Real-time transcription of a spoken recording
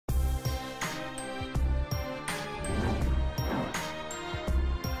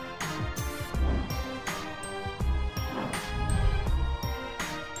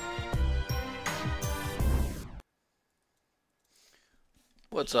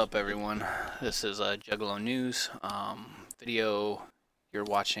What's up, everyone? This is Juggalo News. Video you're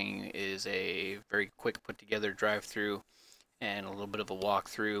watching is a very quick put-together drive-through and a little bit of a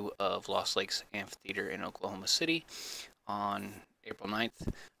walkthrough of Lost Lakes Amphitheater in Oklahoma City on April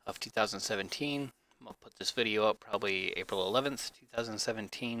 9th of 2017. I'm going to put this video up probably April 11th,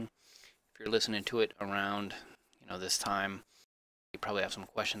 2017. If you're listening to it around, this time, you probably have some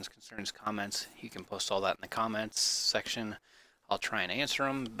questions, concerns, comments. You can post all that in the comments section. I'll try and answer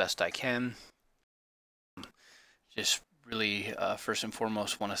them best I can. Just really, first and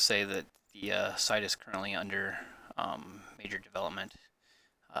foremost, want to say that the site is currently under major development.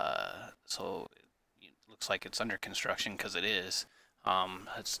 So it looks like it's under construction because it is.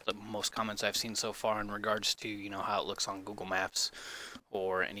 That's the most comments I've seen so far in regards to, how it looks on Google Maps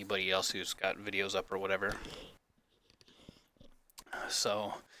or anybody else who's got videos up or whatever.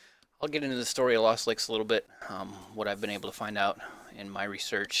 So I'll get into the story of Lost Lakes a little bit, what I've been able to find out in my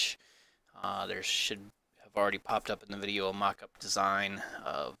research. There should have already popped up in the video a mock-up design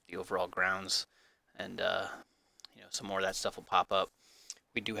of the overall grounds, and some more of that stuff will pop up.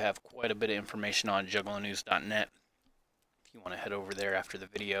 We do have quite a bit of information on juggalonews.net. If you want to head over there after the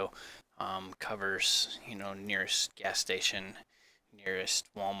video, covers, nearest gas station, nearest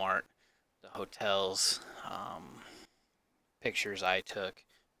Walmart, the hotels, pictures I took,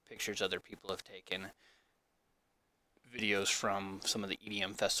 pictures other people have taken, videos from some of the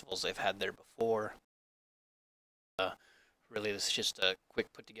EDM festivals they've had there before. Really, this is just a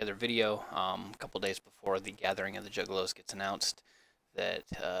quick put together video. A couple days before the gathering of the Juggalos gets announced that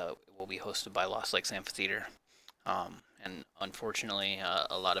it will be hosted by Lost Lakes Amphitheater. And unfortunately,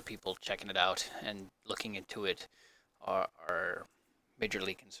 a lot of people checking it out and looking into it are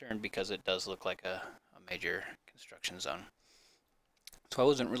majorly concerned because it does look like a major construction zone. So I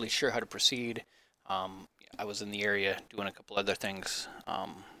wasn't really sure how to proceed. I was in the area doing a couple other things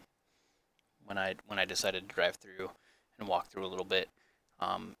when I decided to drive through and walk through a little bit.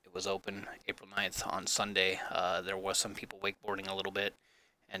 It was open April 9th on Sunday. There was some people wakeboarding a little bit,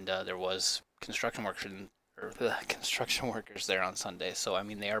 and there was construction workers there on Sunday. So I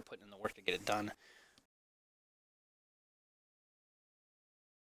mean, they are putting in the work to get it done.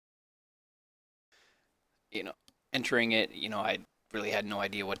 Entering it, I really had no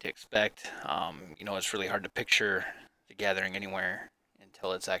idea what to expect. It's really hard to picture the gathering anywhere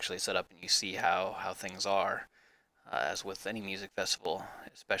until it's actually set up and you see how things are. As with any music festival,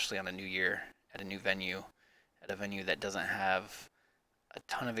 especially on a new year, at a new venue, at a venue that doesn't have a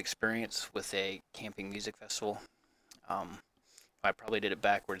ton of experience with a camping music festival. I probably did it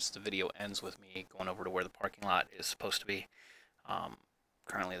backwards. The video ends with me going over to where the parking lot is supposed to be.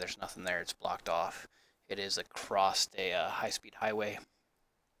 Currently there's nothing there, it's blocked off. It is across a high-speed highway,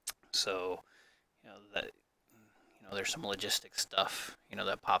 so there's some logistics stuff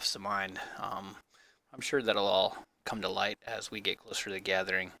that pops to mind. I'm sure that'll all come to light as we get closer to the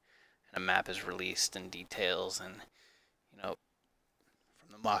gathering and a map is released and details. And from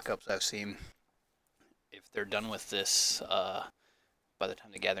the mock-ups I've seen, if they're done with this by the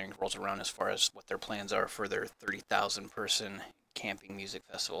time the gathering rolls around, as far as what their plans are for their 30,000 person camping music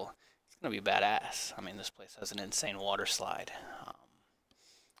festival, it's gonna be badass. I mean, this place has an insane water slide.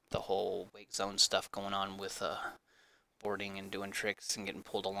 The whole wake zone stuff going on with boarding and doing tricks and getting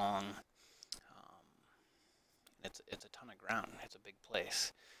pulled along. It's a ton of ground. It's a big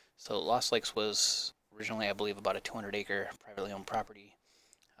place. So Lost Lakes was originally, I believe, about a 200-acre privately owned property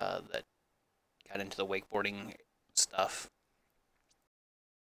that got into the wakeboarding stuff.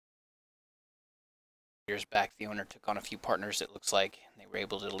 Years back, the owner took on a few partners, it looks like, and they were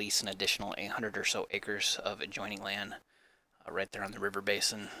able to lease an additional 800 or so acres of adjoining land right there on the river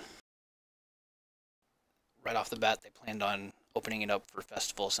basin. Right off the bat, they planned on opening it up for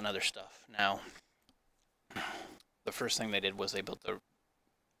festivals and other stuff. Now, the first thing they did was they built a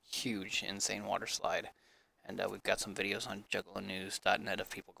huge, insane water slide, and we've got some videos on juggalonews.net of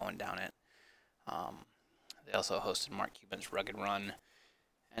people going down it. They also hosted Mark Cuban's Rugged Run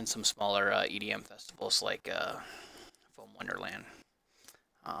and some smaller EDM festivals like Foam Wonderland.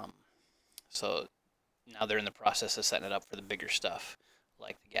 So now they're in the process of setting it up for the bigger stuff,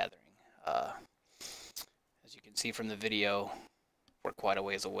 like the gathering. As you can see from the video, we're quite a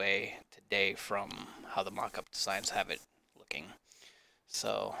ways away today from how the mock-up designs have it looking.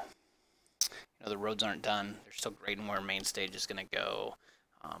 So, the roads aren't done. They're still grading where main stage is going to go.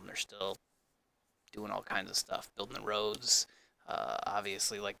 They're still doing all kinds of stuff, building the roads.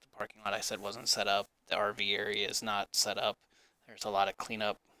 Obviously, like the parking lot I said wasn't set up. The RV area is not set up. There's a lot of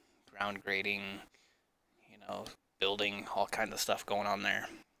cleanup, ground grading, building, all kinds of stuff going on there.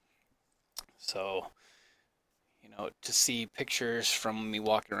 So, to see pictures from me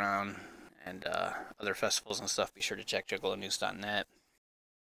walking around and other festivals and stuff, be sure to check juggalonews.net.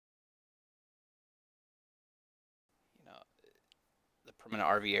 The permanent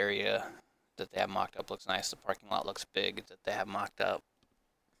RV area that they have mocked up looks nice. The parking lot looks big that they have mocked up.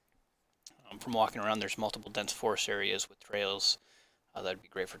 From walking around, there's multiple dense forest areas with trails. That'd be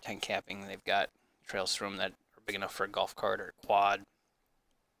great for tent camping. They've got trails through them that are big enough for a golf cart or a quad.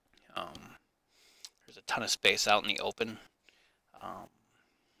 There's a ton of space out in the open,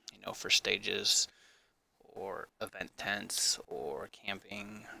 for stages or event tents or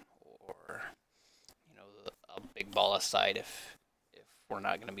camping or, a big ball of site if we're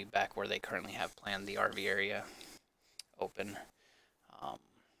not going to be back where they currently have planned the RV area open.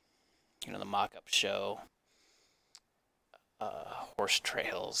 The mock-up show, horse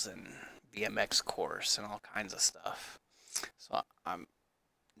trails and BMX course and all kinds of stuff. So I'm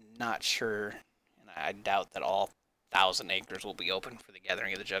not sure, and I doubt that all 1,000 acres will be open for the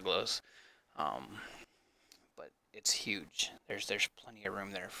gathering of the Juggalos. But it's huge. There's plenty of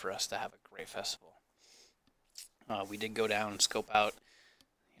room there for us to have a great festival. We did go down and scope out,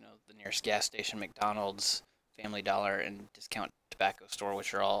 the nearest gas station, McDonald's, Family Dollar, and Discount Tobacco Store,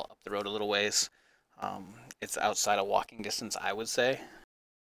 which are all up the road a little ways. It's outside of walking distance, I would say,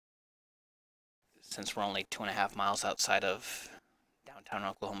 since we're only 2.5 miles outside of downtown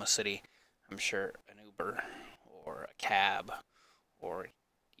Oklahoma City. I'm sure an Uber or a cab or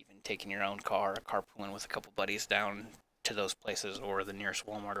even taking your own car, carpooling with a couple buddies down to those places or the nearest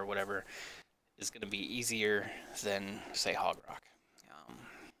Walmart or whatever is going to be easier than, say, Hog Rock.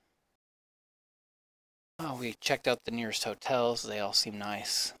 We checked out the nearest hotels. They all seem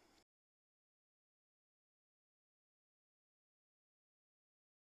nice.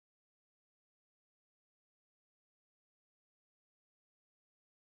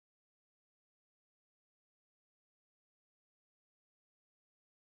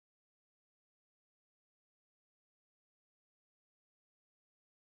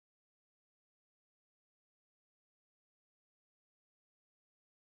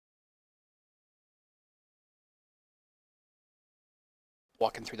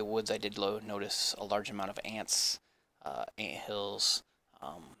 Walking through the woods, I did notice a large amount of ants, ant hills.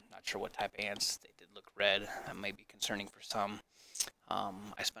 Not sure what type of ants. They did look red. That may be concerning for some.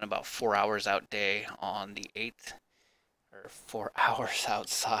 I spent about 4 hours out day on the 8th, or 4 hours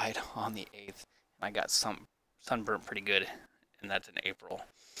outside on the 8th, and I got sunburnt pretty good, and that's in April.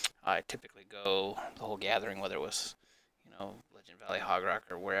 I typically go the whole gathering, whether it was, Legend Valley, Hog Rock,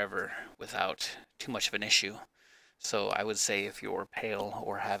 or wherever, without too much of an issue. So I would say if you're pale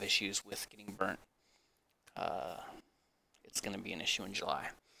or have issues with getting burnt, it's going to be an issue in July.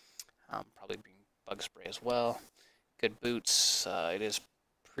 Probably bring bug spray as well. Good boots. It is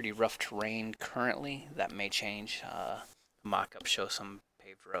pretty rough terrain currently. That may change. The mock-up shows some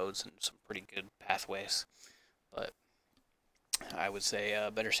paved roads and some pretty good pathways. But I would say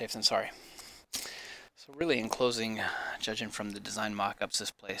better safe than sorry. So really, in closing, judging from the design mock-ups, this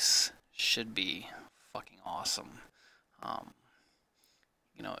place should be fucking awesome.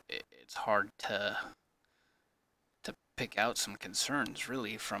 It's hard to pick out some concerns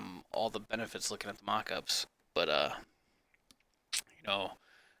really from all the benefits looking at the mock-ups, but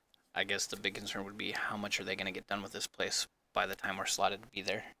I guess the big concern would be how much are they going to get done with this place by the time we're slotted to be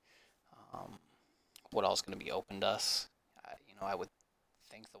there. What else is going to be open to us? I would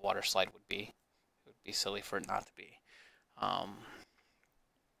think the water slide would be. It would be silly for it not to be.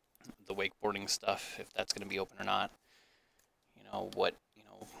 The wakeboarding stuff, if that's going to be open or not. What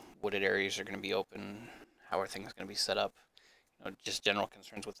wooded areas are going to be open. How are things going to be set up? Just general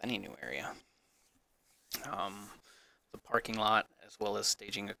concerns with any new area. The parking lot, as well as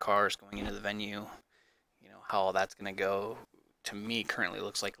staging of cars going into the venue. How all that's going to go. To me, currently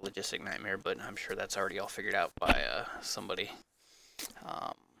looks like a logistic nightmare, but I'm sure that's already all figured out by somebody.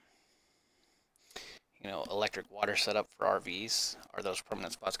 Electric water setup for RVs. Are those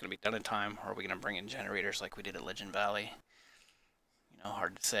permanent spots going to be done in time, or are we going to bring in generators like we did at Legend Valley?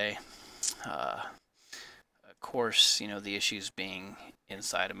 Hard to say. Of course, the issues being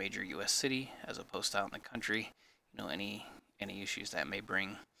inside a major U.S. city as opposed to out in the country. Any issues that may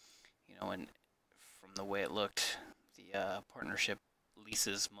bring. And from the way it looked, the partnership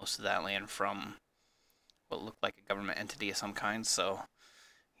leases most of that land from what looked like a government entity of some kind. So,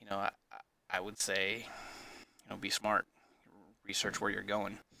 I would say, be smart, research where you're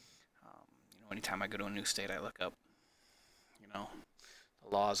going. Anytime I go to a new state, I look up, the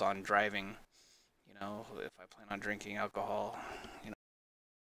laws on driving. If I plan on drinking alcohol,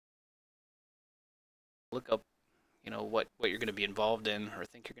 look up, what you're going to be involved in, or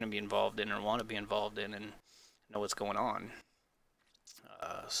think you're going to be involved in, or want to be involved in, and know what's going on.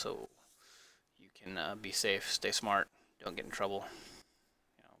 So you can be safe, stay smart, don't get in trouble,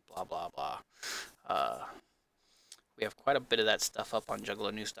 blah, blah, blah. We have quite a bit of that stuff up on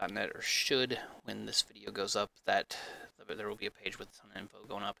juggalonews.net, or should, when this video goes up. That there will be a page with some info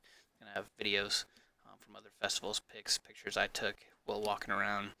going up. It's going to have videos from other festivals, pictures I took while walking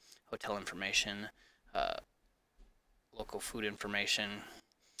around, hotel information, local food information,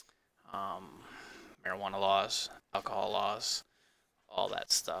 marijuana laws, alcohol laws, all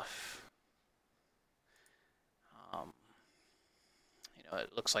that stuff.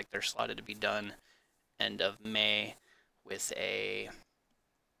 It looks like they're slotted to be done end of May, with a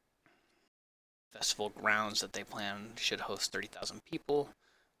festival grounds that they plan should host 30,000 people.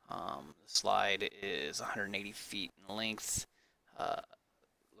 The slide is 180 feet in length.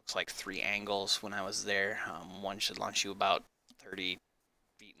 Looks like 3 angles when I was there. One should launch you about 30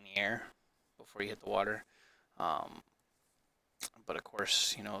 feet in the air before you hit the water. But of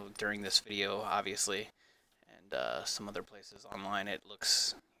course, during this video, obviously, and some other places online, it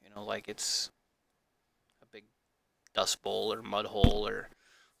looks, like it's a big dust bowl or mud hole, and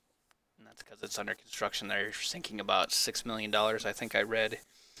that's because it's under construction. They're sinking about $6 million, I think I read,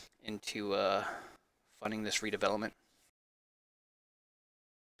 into funding this redevelopment.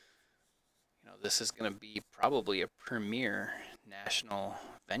 This is going to be probably a premier national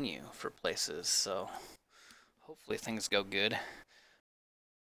venue for places, so hopefully things go good.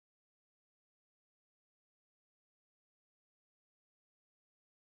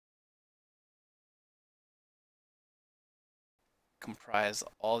 Comprise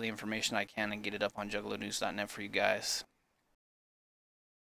all the information I can and get it up on juggalonews.net for you guys.